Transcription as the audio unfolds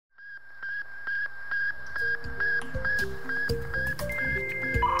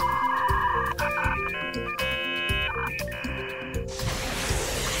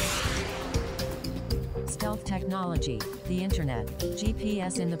Stealth technology, the internet,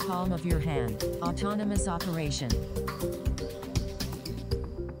 GPS in the palm of your hand, autonomous operation.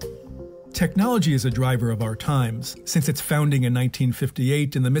 Technology is a driver of our times. Since its founding in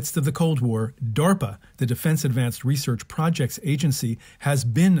 1958 in the midst of the Cold War, DARPA, the Defense Advanced Research Projects Agency, has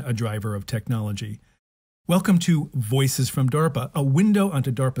been a driver of technology. Welcome to Voices from DARPA, a window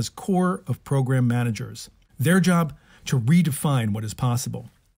onto DARPA's core of program managers. Their job, to redefine what is possible.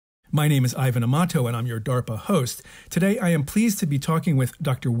 My name is Ivan Amato, and I'm your DARPA host. Today, I am pleased to be talking with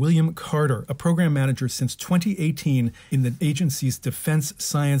Dr. William Carter, a program manager since 2018 in the agency's Defense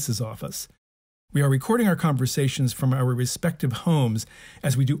Sciences Office. We are recording our conversations from our respective homes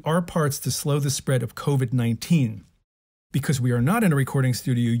as we do our parts to slow the spread of COVID-19. Because we are not in a recording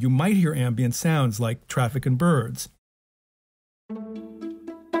studio, you might hear ambient sounds like traffic and birds.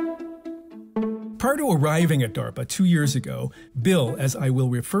 Prior to arriving at DARPA 2 years ago, Bill, as I will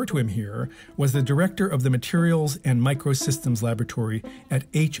refer to him here, was the director of the Materials and Microsystems Laboratory at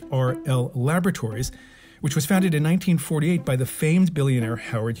HRL Laboratories, which was founded in 1948 by the famed billionaire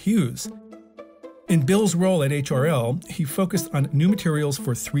Howard Hughes. In Bill's role at HRL, he focused on new materials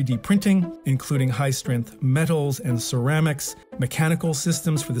for 3D printing, including high-strength metals and ceramics, mechanical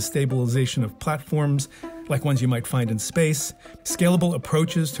systems for the stabilization of platforms, like ones you might find in space, scalable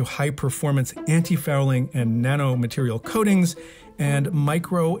approaches to high-performance anti-fouling and nanomaterial coatings, and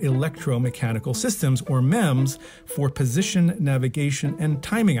micro-electromechanical systems, or MEMS, for position, navigation, and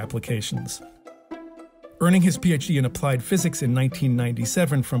timing applications. Earning his PhD in applied physics in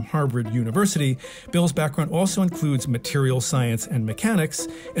 1997 from Harvard University, Bill's background also includes material science and mechanics,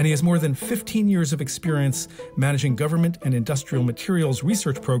 and he has more than 15 years of experience managing government and industrial materials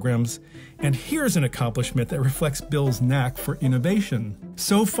research programs. And here's an accomplishment that reflects Bill's knack for innovation.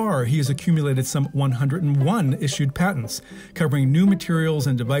 So far, he has accumulated some 101 issued patents, covering new materials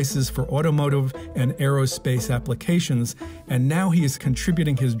and devices for automotive and aerospace applications, and now he is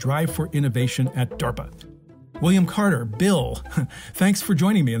contributing his drive for innovation at DARPA. William Carter, Bill, thanks for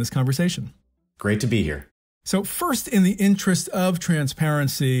joining me in this conversation. Great to be here. So first, in the interest of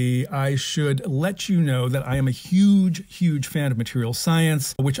transparency, I should let you know that I am a huge fan of material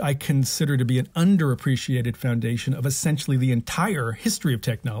science, which I consider to be an underappreciated foundation of essentially the entire history of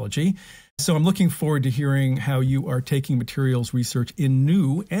technology. So I'm looking forward to hearing how you are taking materials research in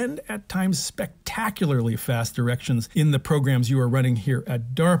new and at times spectacularly fast directions in the programs you are running here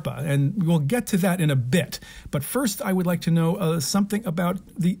at DARPA. And we'll get to that in a bit. But first, I would like to know something about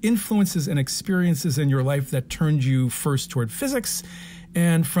the influences and experiences in your life that turned you first toward physics,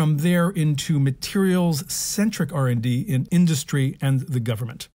 and from there into materials-centric R&D in industry and the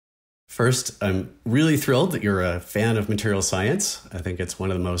government. First, I'm really thrilled that you're a fan of material science. I think it's one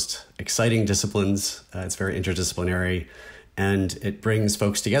of the most exciting disciplines. It's very interdisciplinary, and it brings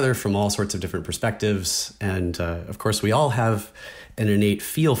folks together from all sorts of different perspectives. And of course, we all have an innate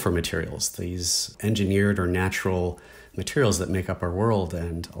feel for materials, these engineered or natural materials that make up our world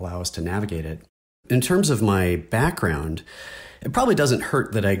and allow us to navigate it. In terms of my background, it probably doesn't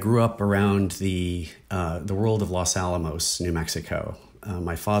hurt that I grew up around the world of Los Alamos, New Mexico.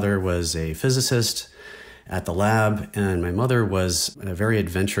 My father was a physicist at the lab, and my mother was a very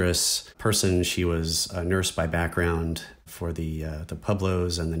adventurous person. She was a nurse by background for the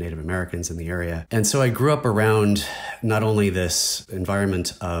Pueblos and the Native Americans in the area. And so I grew up around not only this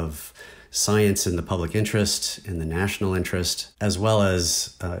environment of science in the public interest, in the national interest, as well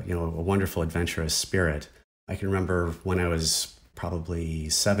as a wonderful adventurous spirit. I can remember when I was probably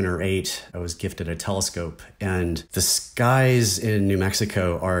 7 or 8, I was gifted a telescope, and the skies in New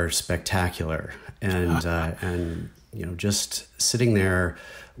Mexico are spectacular. And just sitting there,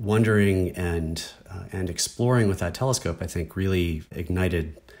 wondering and exploring with that telescope, I think really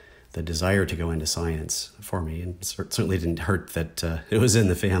ignited the desire to go into science for me, and certainly didn't hurt that it was in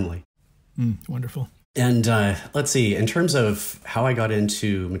the family. Wonderful. And let's see, in terms of how I got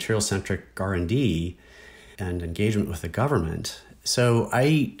into material-centric R&D and engagement with the government. So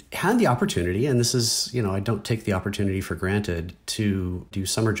I had the opportunity, and this is, I don't take the opportunity for granted, to do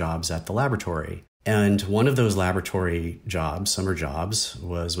summer jobs at the laboratory. And one of those laboratory jobs, summer jobs,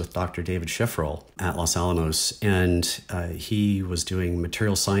 was with Dr. David Schifferl at Los Alamos. And he was doing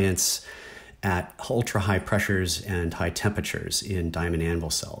material science at ultra-high pressures and high temperatures in diamond anvil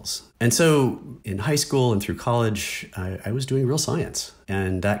cells. And so in high school and through college, I was doing real science.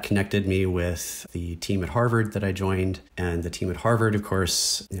 And that connected me with the team at Harvard that I joined. And the team at Harvard, of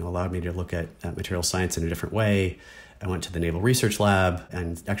course, allowed me to look at material science in a different way. I went to the Naval Research Lab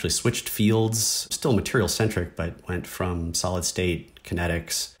and actually switched fields, still material-centric, but went from solid-state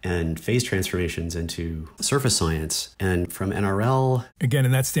kinetics and phase transformations into surface science. And from NRL... Again,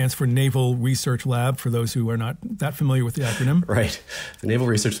 and that stands for Naval Research Lab, for those who are not that familiar with the acronym. Right. The Naval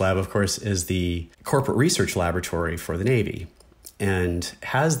Research Lab, of course, is the corporate research laboratory for the Navy and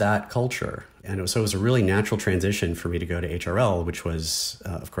has that culture. And so it was a really natural transition for me to go to HRL, which was,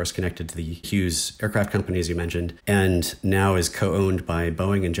 of course, connected to the Hughes aircraft company, as you mentioned, and now is co-owned by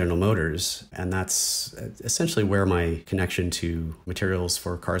Boeing and General Motors. And that's essentially where my connection to materials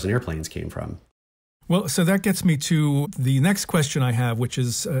for cars and airplanes came from. Well, so that gets me to the next question I have, which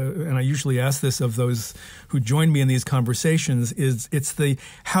is, and I usually ask this of those who join me in these conversations, it's the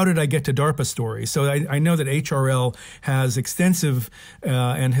how did I get to DARPA story. So I know that HRL has extensive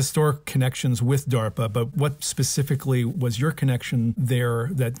and historic connections with DARPA, but what specifically was your connection there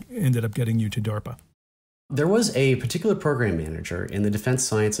that ended up getting you to DARPA? There was a particular program manager in the Defense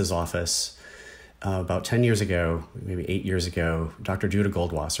Sciences Office about 10 years ago, maybe 8 years ago, Dr. Judah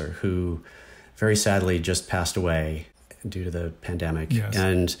Goldwasser, who very sadly just passed away due to the pandemic. Yes.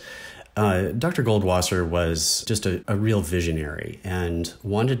 And Dr. Goldwasser was just a real visionary and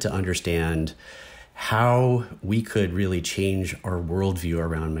wanted to understand how we could really change our worldview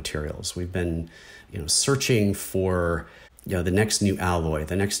around materials. We've been, searching for, the next new alloy,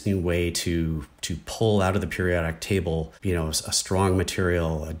 the next new way to pull out of the periodic table, a strong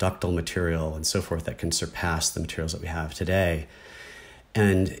material, a ductile material, and so forth that can surpass the materials that we have today.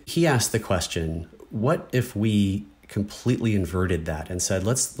 And he asked the question, what if we completely inverted that and said,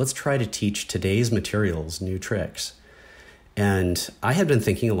 let's try to teach today's materials new tricks? And I had been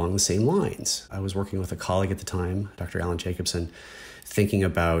thinking along the same lines. I was working with a colleague at the time, Dr. Alan Jacobson, thinking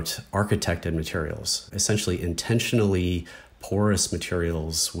about architected materials, essentially intentionally porous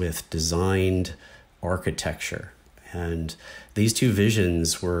materials with designed architecture. And these two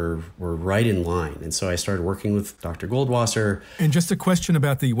visions were right in line. And so I started working with Dr. Goldwasser. And just a question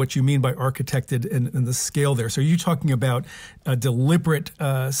about what you mean by architected and the scale there. So are you talking about a deliberate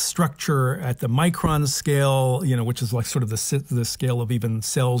structure at the micron scale, which is like sort of the scale of even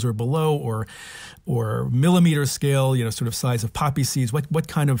cells or below, or millimeter scale, sort of size of poppy seeds? What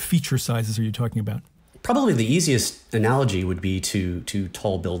kind of feature sizes are you talking about? Probably the easiest analogy would be to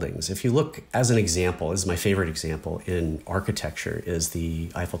tall buildings. If you look, as an example, this is my favorite example in architecture, is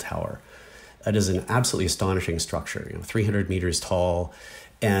the Eiffel Tower. That is an absolutely astonishing structure, 300 meters tall,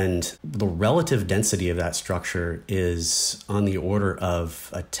 and the relative density of that structure is on the order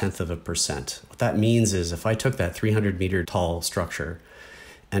of 0.1%. What that means is if I took that 300 meter tall structure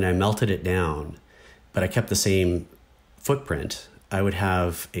and I melted it down, but I kept the same footprint, I would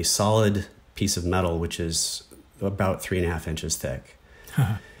have a solid piece of metal, which is about 3.5 inches thick.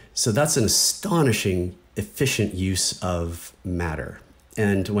 So that's an astonishing, efficient use of matter.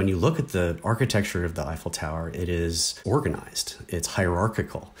 And when you look at the architecture of the Eiffel Tower, it is organized. It's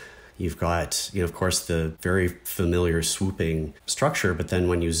hierarchical. You've got, of course, the very familiar swooping structure, but then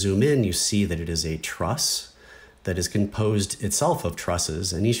when you zoom in, you see that it is a truss that is composed itself of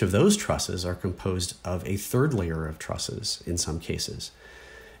trusses, and each of those trusses are composed of a third layer of trusses in some cases.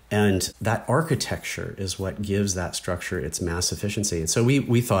 And that architecture is what gives that structure its mass efficiency. And so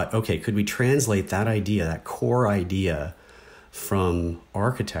we thought, okay, could we translate that idea, that core idea, from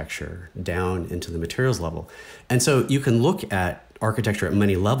architecture down into the materials level? And so you can look at architecture at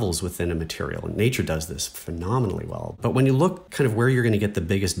many levels within a material, and nature does this phenomenally well. But when you look kind of where you're going to get the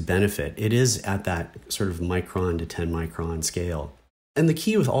biggest benefit, it is at that sort of micron to 10 micron scale. And the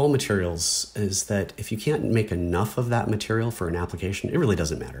key with all materials is that if you can't make enough of that material for an application, it really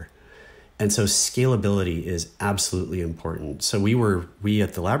doesn't matter. And so scalability is absolutely important. So we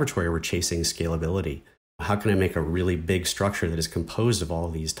at the laboratory were chasing scalability. How can I make a really big structure that is composed of all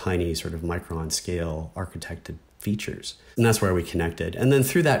of these tiny sort of micron scale architected features? And that's where we connected. And then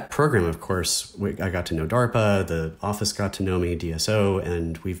through that program, of course, I got to know DARPA, the office got to know me, DSO,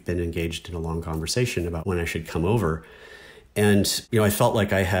 and we've been engaged in a long conversation about when I should come over. And, I felt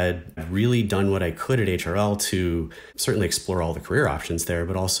like I had really done what I could at HRL to certainly explore all the career options there,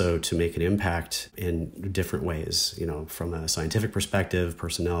 but also to make an impact in different ways, from a scientific perspective,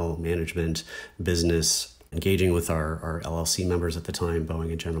 personnel, management, business, engaging with our LLC members at the time, Boeing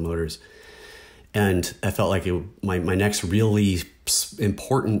and General Motors. And I felt like my next really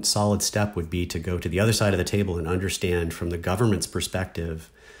important solid step would be to go to the other side of the table and understand from the government's perspective,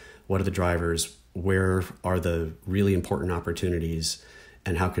 what are the drivers, where are the really important opportunities,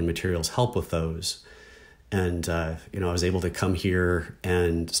 and how can materials help with those? And, I was able to come here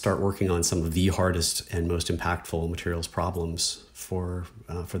and start working on some of the hardest and most impactful materials problems for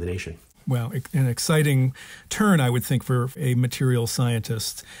the nation. Well, an exciting turn, I would think, for a material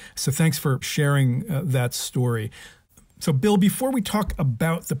scientist. So thanks for sharing that story. So, Bill, before we talk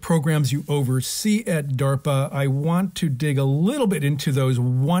about the programs you oversee at DARPA, I want to dig a little bit into those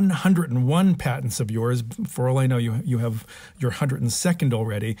 101 patents of yours. For all I know, you have your 102nd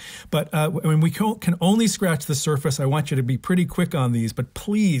already. But when we can only scratch the surface, I want you to be pretty quick on these. But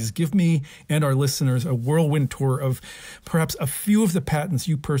please give me and our listeners a whirlwind tour of perhaps a few of the patents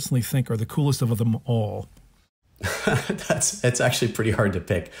you personally think are the coolest of them all. It's actually pretty hard to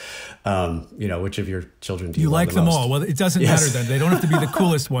pick. Which of your children do you love like the them most? all? Well, it doesn't matter then. They don't have to be the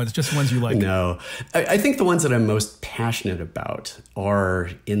coolest ones, just ones you like. No. I think the ones that I'm most passionate about are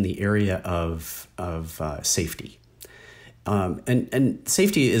in the area of safety. And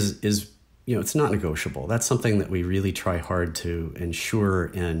safety is it's not negotiable. That's something that we really try hard to ensure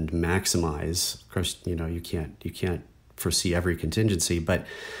and maximize. Of course, you can't foresee every contingency, but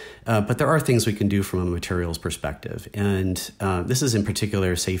there are things we can do from a materials perspective, and this is in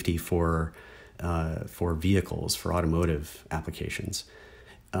particular safety for vehicles, for automotive applications.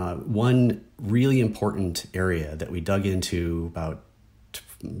 One really important area that we dug into about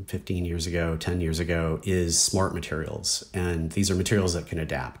 15 years ago, 10 years ago, is smart materials, and these are materials that can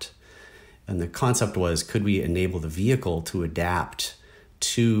adapt. And the concept was, could we enable the vehicle to adapt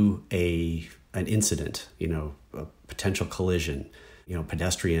to an incident, a potential collision,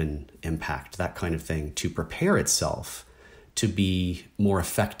 pedestrian impact, that kind of thing, to prepare itself to be more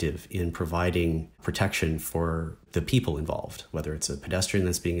effective in providing protection for the people involved, whether it's a pedestrian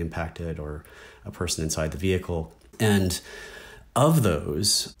that's being impacted or a person inside the vehicle. And of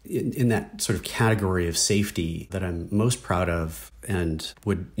those, in that sort of category of safety that I'm most proud of and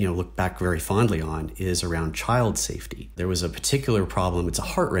would look back very fondly on is around child safety. There was a particular problem, it's a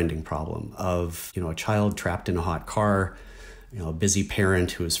heart-rending problem, of a child trapped in a hot car, a busy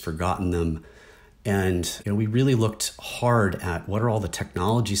parent who has forgotten them. And we really looked hard at what are all the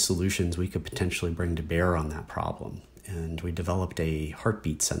technology solutions we could potentially bring to bear on that problem. And we developed a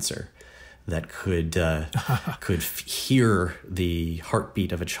heartbeat sensor that could hear the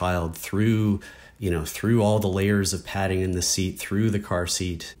heartbeat of a child through all the layers of padding in the seat, through the car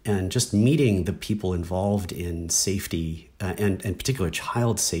seat, and just meeting the people involved in safety, and in particular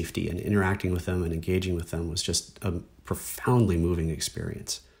child safety, and interacting with them and engaging with them was just a profoundly moving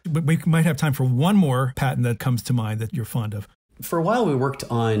experience. But we might have time for one more patent that comes to mind that you're fond of. For a while, we worked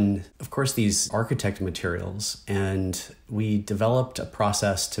on, of course, these architect materials, and we developed a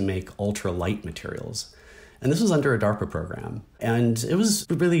process to make ultralight materials. And this was under a DARPA program. And it was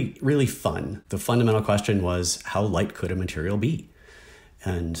really, really fun. The fundamental question was, how light could a material be?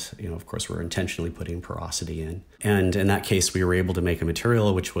 And, of course, we're intentionally putting porosity in. And in that case, we were able to make a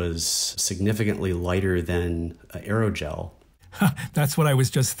material which was significantly lighter than aerogel. That's what I was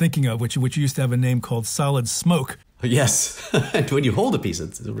just thinking of, which used to have a name called solid smoke. Yes. And when you hold a piece,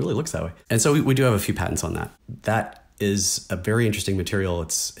 it really looks that way. And so we do have a few patents on that. That is a very interesting material.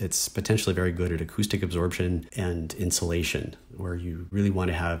 It's potentially very good at acoustic absorption and insulation, where you really want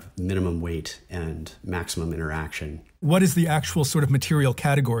to have minimum weight and maximum interaction. What is the actual sort of material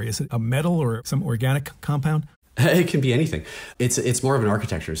category? Is it a metal or some organic compound? It can be anything. It's more of an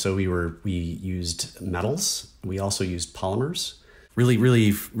architecture. So we used metals. We also used polymers. Really,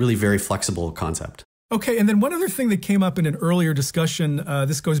 really, really very flexible concept. Okay, and then one other thing that came up in an earlier discussion,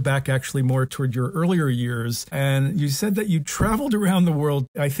 this goes back actually more toward your earlier years, and you said that you traveled around the world.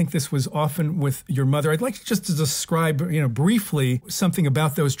 I think this was often with your mother. I'd like just to describe, briefly something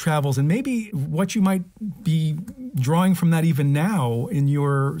about those travels and maybe what you might be drawing from that even now in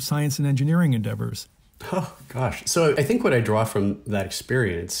your science and engineering endeavors. Oh, gosh. So I think what I draw from that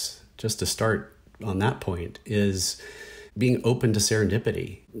experience, just to start on that point, is being open to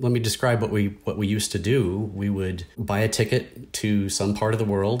serendipity. Let me describe what we used to do. We would buy a ticket to some part of the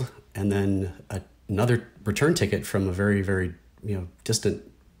world and then another return ticket from a very, very distant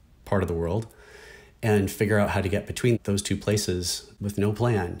part of the world, and figure out how to get between those two places with no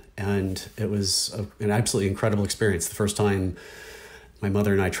plan. And it was an absolutely incredible experience. The first time my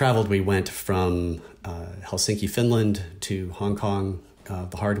mother and I traveled, we went from Helsinki, Finland to Hong Kong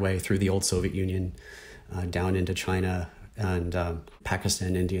the hard way through the old Soviet Union, down into China, and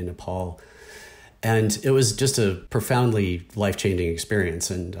Pakistan, India, Nepal. And it was just a profoundly life-changing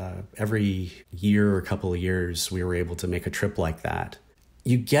experience. And every year or couple of years, we were able to make a trip like that.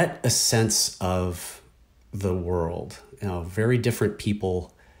 You get a sense of the world, very different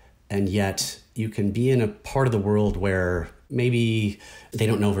people, and yet you can be in a part of the world where maybe they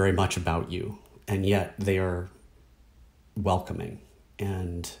don't know very much about you, and yet they are welcoming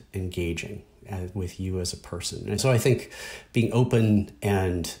and engaging with you as a person. And so I think being open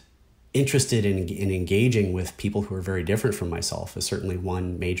and interested in engaging with people who are very different from myself is certainly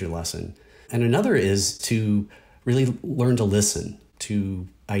one major lesson. And another is to really learn to listen to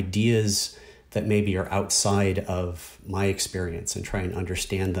ideas that maybe are outside of my experience and try and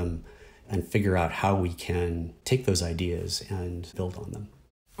understand them and figure out how we can take those ideas and build on them.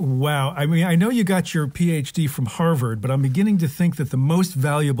 Wow. I mean, I know you got your PhD from Harvard, but I'm beginning to think that the most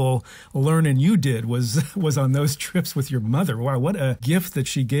valuable learning you did was on those trips with your mother. Wow, what a gift that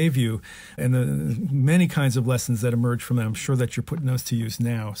she gave you, and the many kinds of lessons that emerged from that. I'm sure that you're putting those to use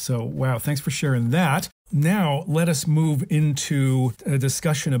now. So, wow, thanks for sharing that. Now, let us move into a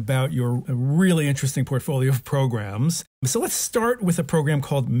discussion about your really interesting portfolio of programs. So let's start with a program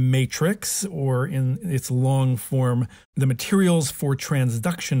called Matrix, or in its long form, the Materials for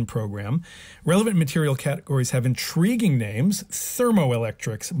Transduction Program. Relevant material categories have intriguing names: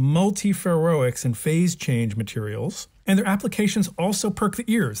 thermoelectrics, multiferroics, and phase change materials. And their applications also perk the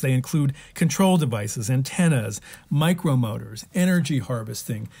ears. They include control devices, antennas, micromotors, energy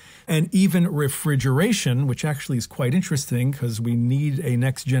harvesting, and even refrigeration, which actually is quite interesting because we need a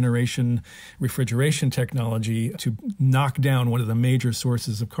next generation refrigeration technology to knock down one of the major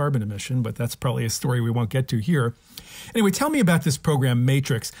sources of carbon emission, but that's probably a story we won't get to here. Anyway, tell me about this program,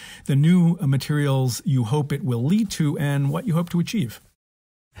 Matrix, the new materials you hope it will lead to, and what you hope to achieve.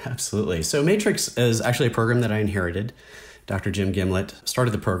 Absolutely. So Matrix is actually a program that I inherited. Dr. Jim Gimlet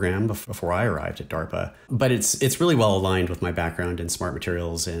started the program before I arrived at DARPA, but it's really well aligned with my background in smart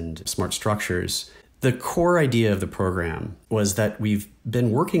materials and smart structures. The core idea of the program was that we've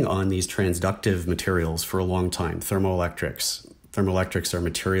been working on these transductive materials for a long time, thermoelectrics. Thermoelectrics are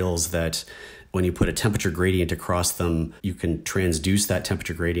materials that when you put a temperature gradient across them, you can transduce that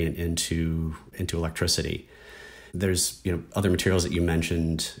temperature gradient into electricity. There's other materials that you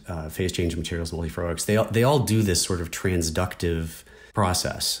mentioned, phase change materials, multiferroics. They all do this sort of transductive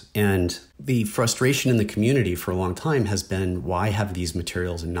process. And the frustration in the community for a long time has been, why have these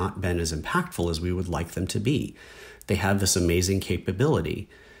materials not been as impactful as we would like them to be? They have this amazing capability.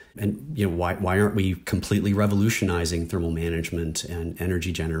 And why aren't we completely revolutionizing thermal management and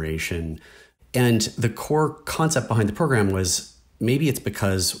energy generation? And the core concept behind the program was, maybe it's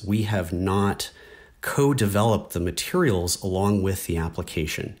because we have not co-develop the materials along with the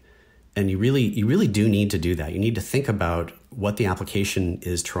application. And you really do need to do that. You need to think about what the application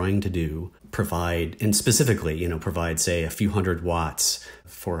is trying to do, provide, and specifically, provide, say, a few hundred watts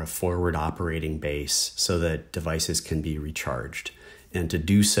for a forward operating base so that devices can be recharged, and to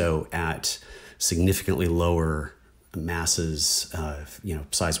do so at significantly lower masses,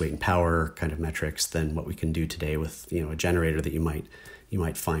 size, weight, and power kind of metrics than what we can do today with, a generator that you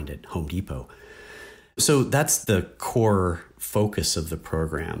might find at Home Depot. So that's the core focus of the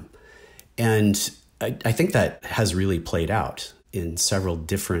program. And I think that has really played out in several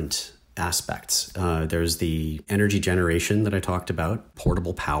different aspects. There's the energy generation that I talked about,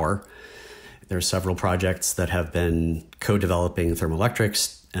 portable power. There are several projects that have been co-developing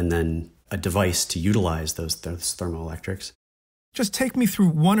thermoelectrics and then a device to utilize those thermoelectrics. Just take me through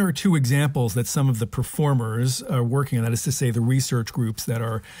one or two examples that some of the performers are working on, that is to say the research groups that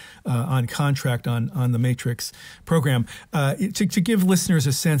are on contract on the Matrix program, to give listeners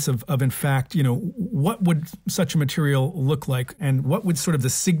a sense of in fact, what would such a material look like, and what would sort of the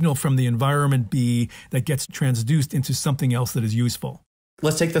signal from the environment be that gets transduced into something else that is useful?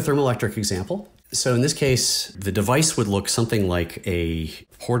 Let's take the thermoelectric example. So in this case, the device would look something like a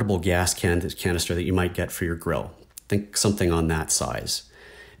portable gas canister that you might get for your grill. Think something on that size.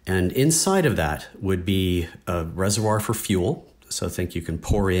 And inside of that would be a reservoir for fuel. So think you can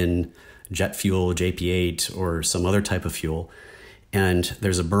pour in jet fuel, JP8, or some other type of fuel. And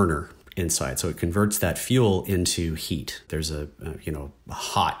there's a burner inside. So it converts that fuel into heat. There's a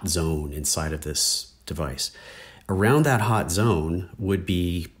hot zone inside of this device. Around that hot zone would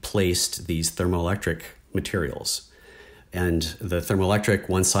be placed these thermoelectric materials. And the thermoelectric,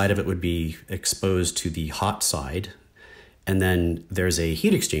 one side of it would be exposed to the hot side. And then there's a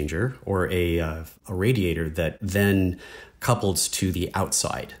heat exchanger or a radiator that then couples to the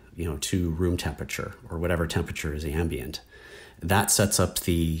outside, to room temperature or whatever temperature is ambient. That sets up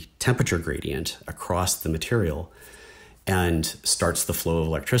the temperature gradient across the material and starts the flow of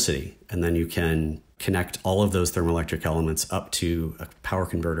electricity. And then you can connect all of those thermoelectric elements up to a power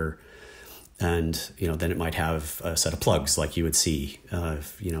converter. And, then it might have a set of plugs like you would see,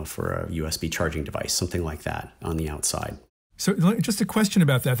 for a USB charging device, something like that on the outside. So just a question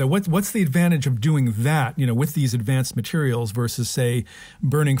about that, though. What's the advantage of doing that, with these advanced materials versus, say,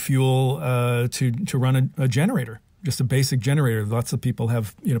 burning fuel to run a generator? just a basic generator. Lots of people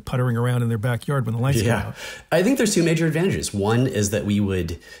have, puttering around in their backyard when the lights go out. I think there's two major advantages. One is that we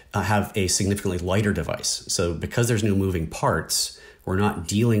would have a significantly lighter device. So because there's no moving parts, we're not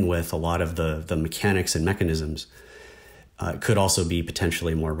dealing with a lot of the mechanics and mechanisms. It could also be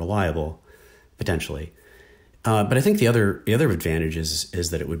potentially more reliable, potentially. But I think the other advantage is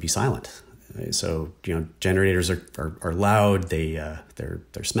that it would be silent. So generators are loud.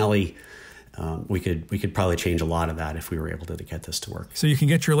 They're smelly. We could probably change a lot of that if we were able to get this to work. So you can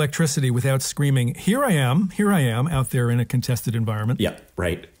get your electricity without screaming, here I am out there in a contested environment. Yeah,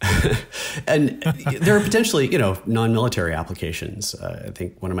 right. And there are potentially, non-military applications. I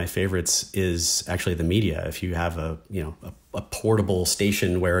think one of my favorites is actually the media. If you have a portable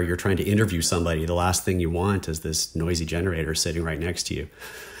station where you're trying to interview somebody, the last thing you want is this noisy generator sitting right next to you,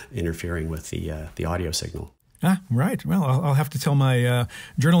 interfering with the audio signal. Right. Well, I'll have to tell my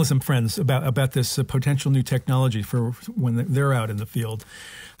journalism friends about this potential new technology for when they're out in the field.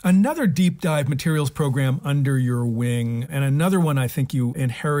 Another deep dive materials program under your wing, and another one I think you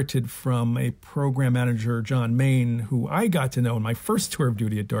inherited from a program manager, John Main, who I got to know in my first tour of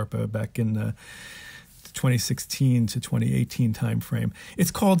duty at DARPA back in the 2016 to 2018 timeframe.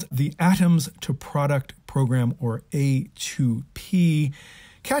 It's called the Atoms to Product Program, or A2P.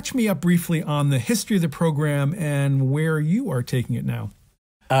 Catch me up briefly on the history of the program and where you are taking it now.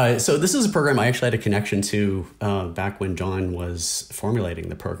 So this is a program I actually had a connection to back when John was formulating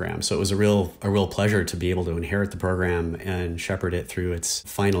the program. So it was a real pleasure to be able to inherit the program and shepherd it through its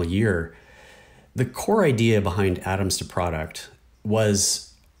final year. The core idea behind Atoms to Product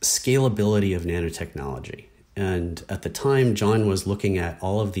was scalability of nanotechnology. And at the time, John was looking at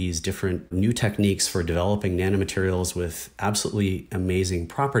all of these different new techniques for developing nanomaterials with absolutely amazing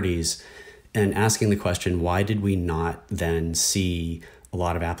properties and asking the question, why did we not then see a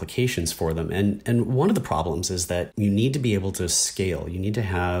lot of applications for them? And one of the problems is that you need to be able to scale. You need to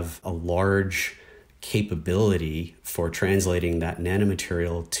have a large capability for translating that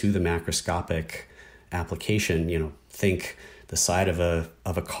nanomaterial to the macroscopic application. Think the side of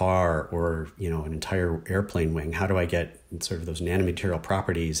a car or an entire airplane wing. How do I get sort of those nanomaterial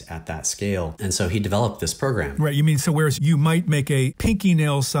properties at that scale? And so he developed this program. Right. You mean, so whereas you might make a pinky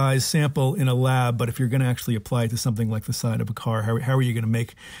nail size sample in a lab, but if you're going to actually apply it to something like the side of a car, how are you going to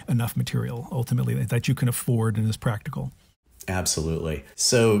make enough material ultimately that you can afford and is practical? Absolutely.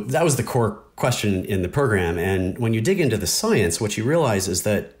 So that was the core question in the program. And when you dig into the science, what you realize is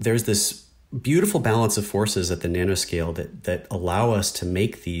that there's this beautiful balance of forces at the nanoscale that allow us to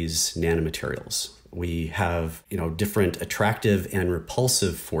make these nanomaterials. We have, different attractive and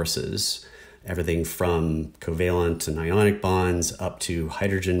repulsive forces, everything from covalent and ionic bonds up to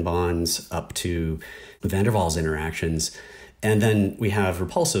hydrogen bonds, up to van der Waals interactions. And then we have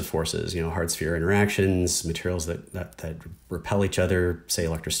repulsive forces, hard sphere interactions, materials that repel each other, say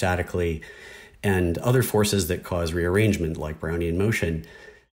electrostatically, and other forces that cause rearrangement like Brownian motion.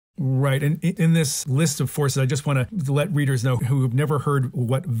 Right. And in this list of forces, I just want to let readers know who have never heard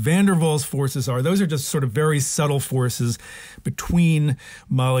what van der Waals forces are. Those are just sort of very subtle forces between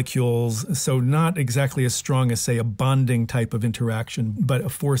molecules. So not exactly as strong as, say, a bonding type of interaction, but a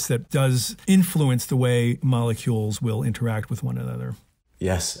force that does influence the way molecules will interact with one another.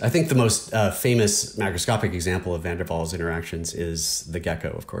 Yes. I think the most famous macroscopic example of van der Waals interactions is the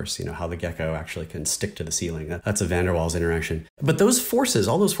gecko, of course, how the gecko actually can stick to the ceiling. That's a van der Waals interaction. But those forces,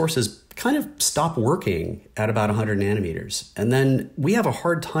 all those forces kind of stop working at about 100 nanometers. And then we have a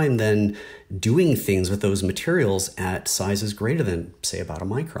hard time then doing things with those materials at sizes greater than, say, about a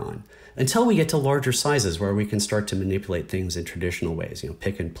micron, until we get to larger sizes where we can start to manipulate things in traditional ways,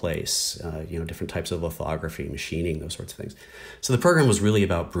 pick and place, different types of lithography, machining, those sorts of things. So the program was really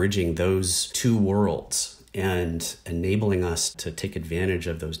about bridging those two worlds and enabling us to take advantage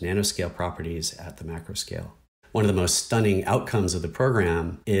of those nanoscale properties at the macro scale. One of the most stunning outcomes of the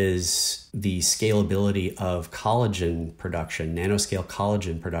program is the scalability of collagen production, nanoscale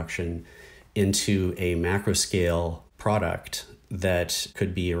collagen production into a macro scale product that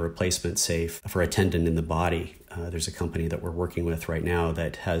could be a replacement, say, for a tendon in the body. There's a company that we're working with right now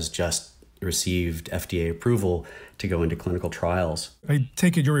that has just received FDA approval to go into clinical trials. I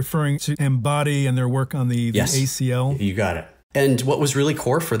take it you're referring to Embody and their work on the Yes, ACL? You got it. And what was really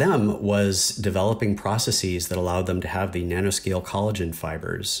core for them was developing processes that allowed them to have the nanoscale collagen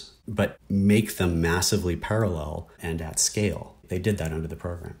fibers, but make them massively parallel and at scale. They did that under the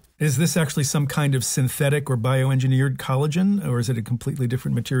program. Is this actually some kind of synthetic or bioengineered collagen, or is it a completely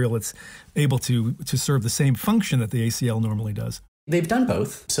different material that's able to serve the same function that the ACL normally does? They've done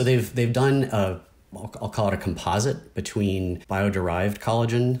both. So they've done I'll call it a composite between bio-derived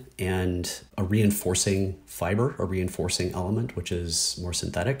collagen and a reinforcing fiber, a reinforcing element, which is more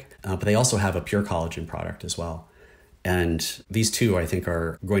synthetic. But they also have a pure collagen product as well. And these two, I think,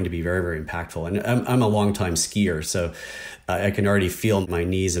 are going to be very, very impactful. And I'm a longtime skier, so I can already feel my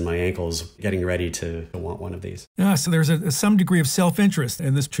knees and my ankles getting ready to want one of these. Yeah, so there's some degree of self-interest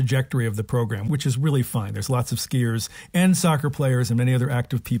in this trajectory of the program, which is really fine. There's lots of skiers and soccer players and many other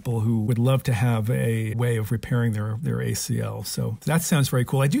active people who would love to have a way of repairing their ACL. So that sounds very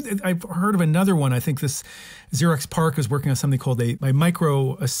cool. I've heard of another one. I think this Xerox PARC is working on something called a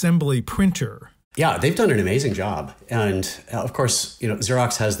micro assembly printer. Yeah, they've done an amazing job. And of course,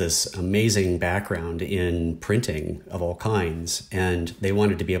 Xerox has this amazing background in printing of all kinds. And they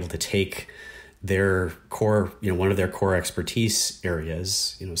wanted to be able to take their core, one of their core expertise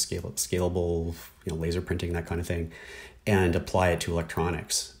areas, scalable, laser printing, that kind of thing, and apply it to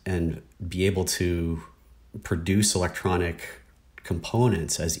electronics and be able to produce electronic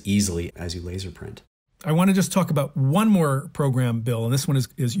components as easily as you laser print. I want to just talk about one more program, Bill, and this one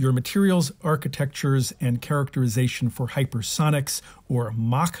is your Materials, Architectures, and Characterization for Hypersonics, or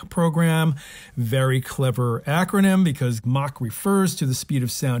MACH program. Very clever acronym because Mach refers to the speed of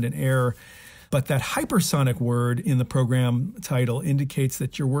sound in air. But that hypersonic word in the program title indicates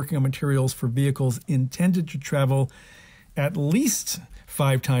that you're working on materials for vehicles intended to travel at least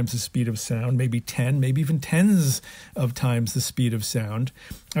 5 times the speed of sound, maybe 10, maybe even tens of times the speed of sound.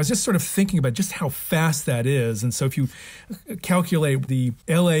 I was just sort of thinking about just how fast that is. And so if you calculate the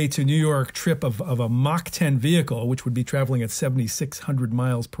LA to New York trip of a Mach 10 vehicle, which would be traveling at 7,600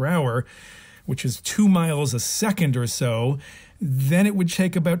 miles per hour, which is 2 miles a second or so, then it would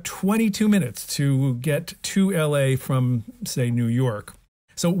take about 22 minutes to get to LA from, say, New York.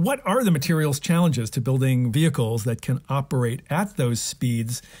 So what are the materials challenges to building vehicles that can operate at those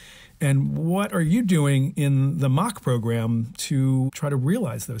speeds? And what are you doing in the MACH program to try to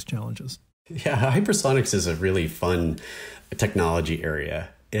realize those challenges? Yeah, hypersonics is a really fun technology area.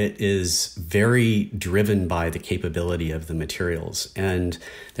 It is very driven by the capability of the materials. And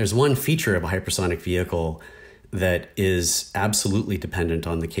there's one feature of a hypersonic vehicle that is absolutely dependent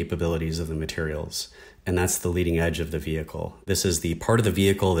on the capabilities of the materials. And that's the leading edge of the vehicle. This is the part of the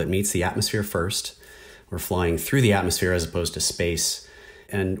vehicle that meets the atmosphere first. We're flying through the atmosphere as opposed to space.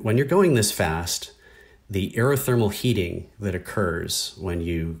 And when you're going this fast, the aerothermal heating that occurs when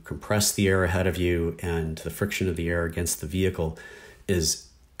you compress the air ahead of you and the friction of the air against the vehicle is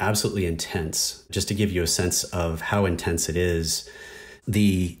absolutely intense. Just to give you a sense of how intense it is,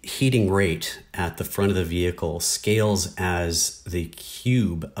 the heating rate at the front of the vehicle scales as the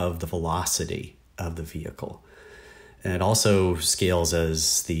cube of the velocity of the vehicle. And it also scales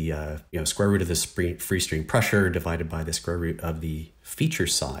as the square root of the free stream pressure divided by the square root of the feature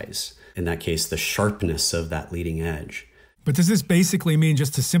size. In that case, the sharpness of that leading edge. But does this basically mean,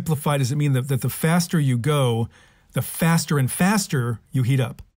 just to simplify, does it mean that the faster you go, the faster and faster you heat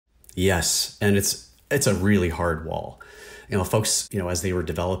up? Yes, and it's a really hard wall. Folks, as they were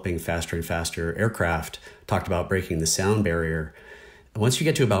developing faster and faster aircraft, talked about breaking the sound barrier. Once you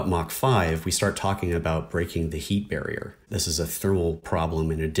get to about Mach 5, we start talking about breaking the heat barrier. This is a thermal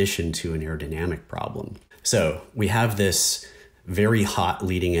problem in addition to an aerodynamic problem. So we have this very hot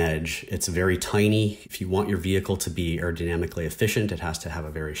leading edge. It's very tiny. If you want your vehicle to be aerodynamically efficient, it has to have a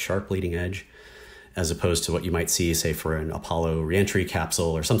very sharp leading edge, as opposed to what you might see, say, for an Apollo reentry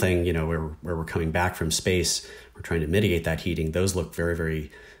capsule or something, where we're coming back from space. We're trying to mitigate that heating. Those look very,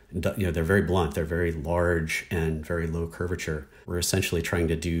 very, they're very blunt. They're very large and very low curvature. We're essentially trying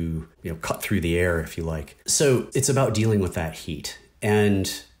to do, cut through the air, if you like. So it's about dealing with that heat. And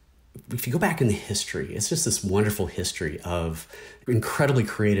if you go back in the history, it's just this wonderful history of incredibly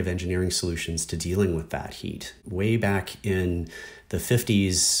creative engineering solutions to dealing with that heat. Way back in the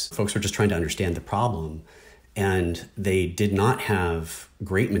 50s, folks were just trying to understand the problem, and they did not have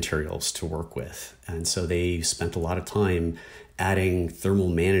great materials to work with. And so they spent a lot of time adding thermal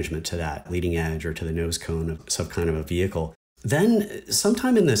management to that leading edge or to the nose cone of some kind of a vehicle. Then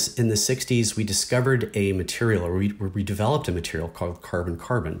sometime in the 60s, we discovered a material, or we developed a material called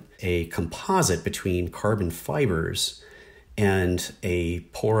carbon-carbon, a composite between carbon fibers and a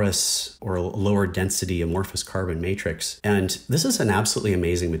porous or lower density amorphous carbon matrix. And this is an absolutely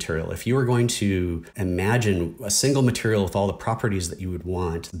amazing material. If you were going to imagine a single material with all the properties that you would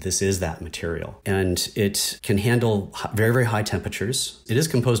want, this is that material. And it can handle very, very high temperatures. It is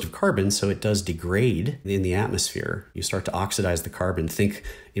composed of carbon, so it does degrade in the atmosphere. You start to oxidize the carbon. Think,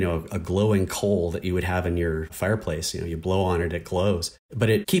 a glowing coal that you would have in your fireplace. You blow on it, it glows. But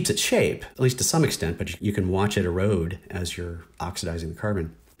it keeps its shape, at least to some extent, but you can watch it erode as you're oxidizing the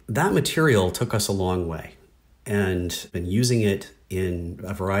carbon. that material took us a long way, and been using it in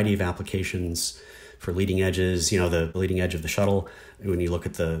a variety of applications for leading edges, the leading edge of the shuttle. When you look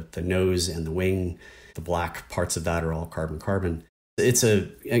at the nose and the wing, the black parts of that are all carbon-carbon. It's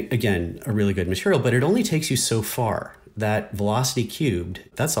again, a really good material, but it only takes you so far. That velocity cubed,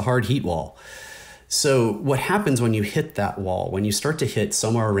 that's a hard heat wall. So what happens when you hit that wall, when you start to hit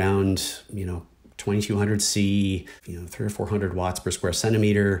somewhere around, 2200 C, 300 or 400 watts per square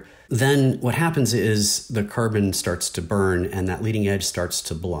centimeter, then what happens is the carbon starts to burn and that leading edge starts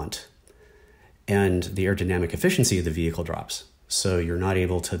to blunt. And the aerodynamic efficiency of the vehicle drops. So you're not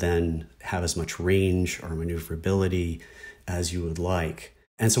able to then have as much range or maneuverability as you would like.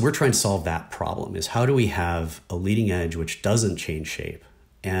 And so we're trying to solve that problem, is how do we have a leading edge which doesn't change shape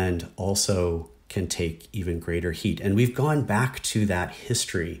and also can take even greater heat. And we've gone back to that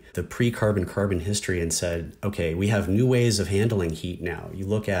history, the pre-carbon history, and said, okay, we have new ways of handling heat now. You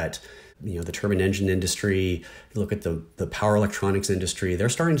look at the turbine engine industry, you look at the power electronics industry, they're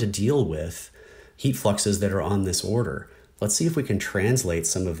starting to deal with heat fluxes that are on this order. Let's see if we can translate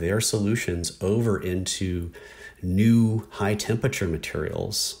some of their solutions over into new high temperature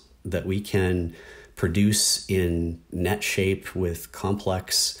materials that we can produce in net shape with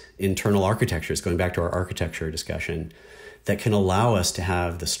complex internal architectures, going back to our architecture discussion, that can allow us to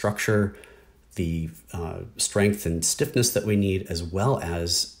have the structure, the strength and stiffness that we need, as well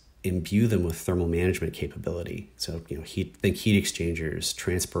as imbue them with thermal management capability. So, think heat exchangers,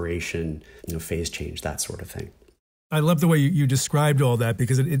 transpiration, phase change, that sort of thing. I love the way you described all that,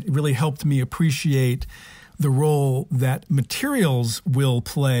 because it really helped me appreciate the role that materials will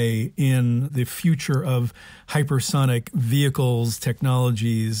play in the future of hypersonic vehicles,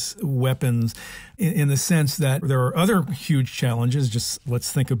 technologies, weapons, in the sense that there are other huge challenges. Just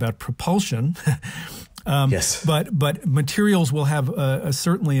let's think about propulsion. Yes. But materials will have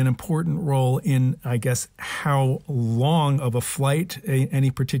certainly an important role in, I guess, how long of a flight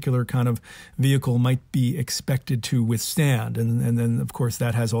any particular kind of vehicle might be expected to withstand. And then, of course,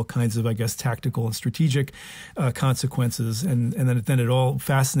 that has all kinds of, I guess, tactical and strategic consequences. And then it all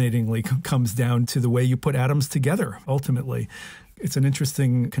fascinatingly comes down to the way you put atoms together, ultimately. It's an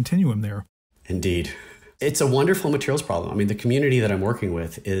interesting continuum there. Indeed. It's a wonderful materials problem. I mean, the community that I'm working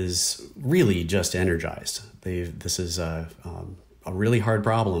with is really just energized. This is a really hard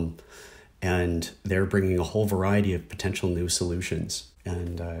problem, and they're bringing a whole variety of potential new solutions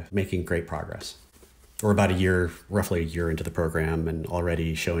and making great progress. We're about roughly a year into the program, and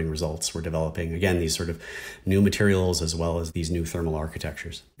already showing results. We're developing, again, these sort of new materials as well as these new thermal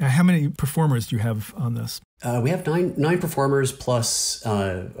architectures. Now, how many performers do you have on this? We have nine performers plus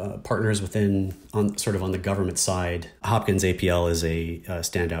partners on the government side. Hopkins APL is a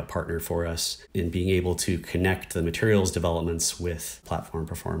standout partner for us in being able to connect the materials developments with platform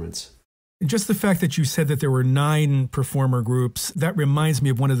performance. Just the fact that you said that there were 9 performer groups, that reminds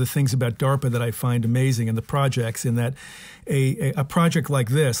me of one of the things about DARPA that I find amazing in the projects, in that a project like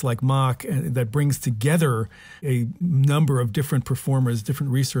this, like MACH, that brings together a number of different performers,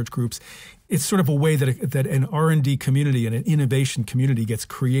 different research groups, it's sort of a way that an R&D community and an innovation community gets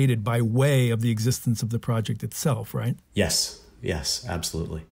created by way of the existence of the project itself, right? Yes,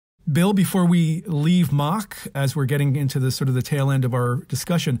 absolutely. Bill, before we leave MACH, as we're getting into the sort of the tail end of our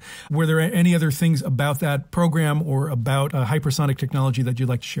discussion, were there any other things about that program or about hypersonic technology that you'd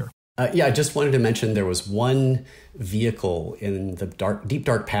like to share? I just wanted to mention there was one vehicle in the deep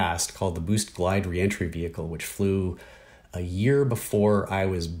dark past called the Boost Glide Reentry Vehicle, which flew a year before I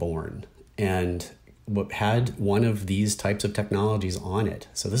was born, and had one of these types of technologies on it.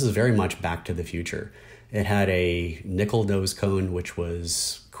 So this is very much back to the future. It had a nickel nose cone, which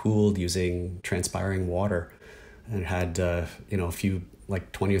was cooled using transpiring water, and it had a few,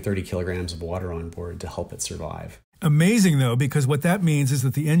 like 20 or 30 kilograms of water on board to help it survive. Amazing, though, because what that means is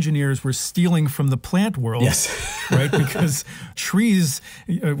that the engineers were stealing from the plant world, yes, right? Because trees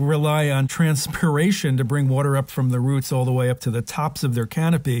rely on transpiration to bring water up from the roots all the way up to the tops of their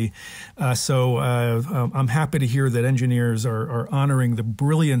canopy. So I'm happy to hear that engineers are honoring the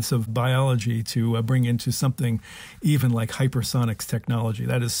brilliance of biology to bring into something even like hypersonics technology.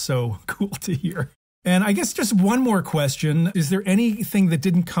 That is so cool to hear. And I guess just one more question. Is there anything that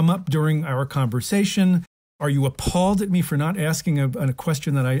didn't come up during our conversation? Are you appalled at me for not asking a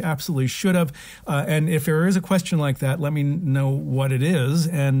question that I absolutely should have? And if there is a question like that, let me know what it is,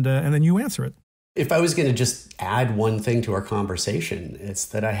 and then you answer it. If I was going to just add one thing to our conversation, it's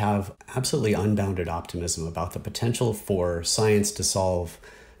that I have absolutely unbounded optimism about the potential for science to solve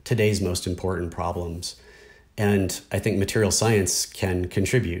today's most important problems. And I think material science can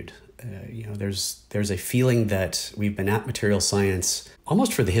contribute. There's a feeling that we've been at material science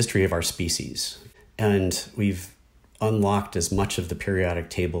almost for the history of our species, and we've unlocked as much of the periodic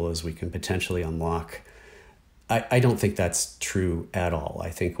table as we can potentially unlock. I don't think that's true at all.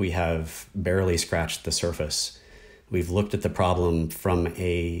 I think we have barely scratched the surface. We've looked at the problem from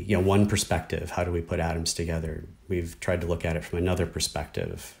one perspective. How do we put atoms together? We've tried to look at it from another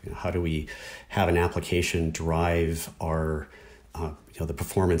perspective. How do we have an application drive our the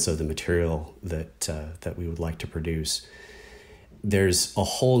performance of the material that we would like to produce? There's a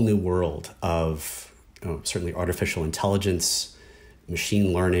whole new world of certainly artificial intelligence,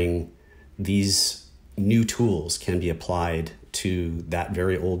 machine learning. These new tools can be applied to that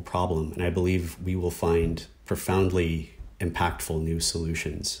very old problem, and I believe we will find profoundly impactful new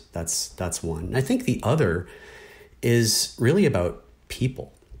solutions. That's one. And I think the other is really about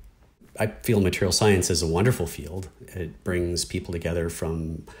people. I feel material science is a wonderful field. It brings people together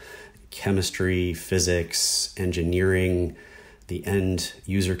from chemistry, physics, engineering, the end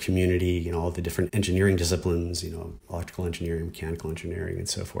user community, all the different engineering disciplines, electrical engineering, mechanical engineering, and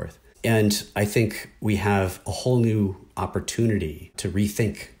so forth. And I think we have a whole new opportunity to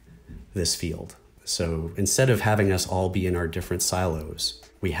rethink this field. So instead of having us all be in our different silos,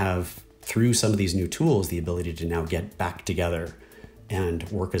 we have, through some of these new tools, the ability to now get back together and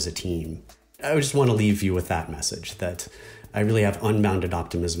work as a team. I just want to leave you with that message, that I really have unbounded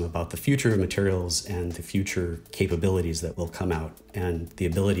optimism about the future of materials and the future capabilities that will come out, and the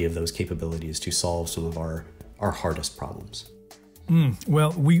ability of those capabilities to solve some of our hardest problems.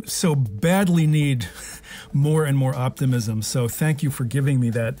 Well, we so badly need more and more optimism. So thank you for giving me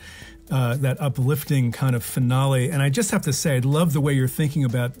that uplifting kind of finale. And I just have to say, I love the way you're thinking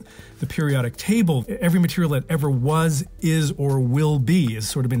about the periodic table. Every material that ever was, is, or will be is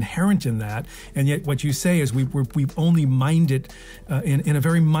sort of inherent in that. And yet what you say is we've only mined it in a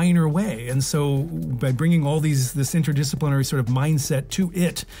very minor way. And so by bringing all this interdisciplinary sort of mindset to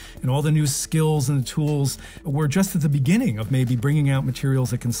it, and all the new skills and the tools, we're just at the beginning of maybe bringing out materials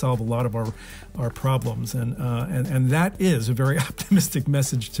that can solve a lot of our problems. And that is a very optimistic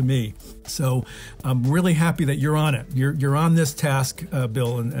message to me. So I'm really happy that you're on it. You're on this task,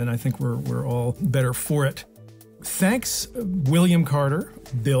 Bill, and I think we're all better for it. Thanks, William Carter,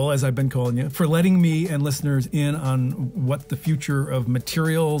 Bill, as I've been calling you, for letting me and listeners in on what the future of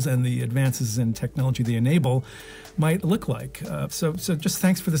materials and the advances in technology they enable might look like. So just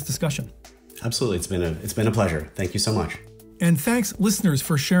thanks for this discussion. Absolutely. It's been a pleasure. Thank you so much. And thanks, listeners,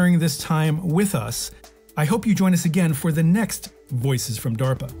 for sharing this time with us. I hope you join us again for the next Voices from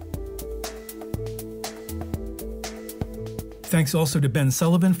DARPA. Thanks also to Ben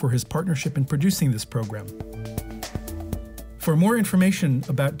Sullivan for his partnership in producing this program. For more information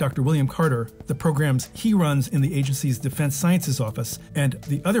about Dr. William Carter, the programs he runs in the agency's Defense Sciences Office, and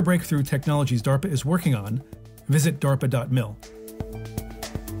the other breakthrough technologies DARPA is working on, visit darpa.mil.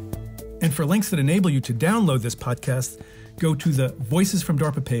 And for links that enable you to download this podcast, go to the Voices from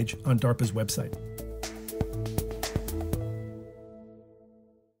DARPA page on DARPA's website.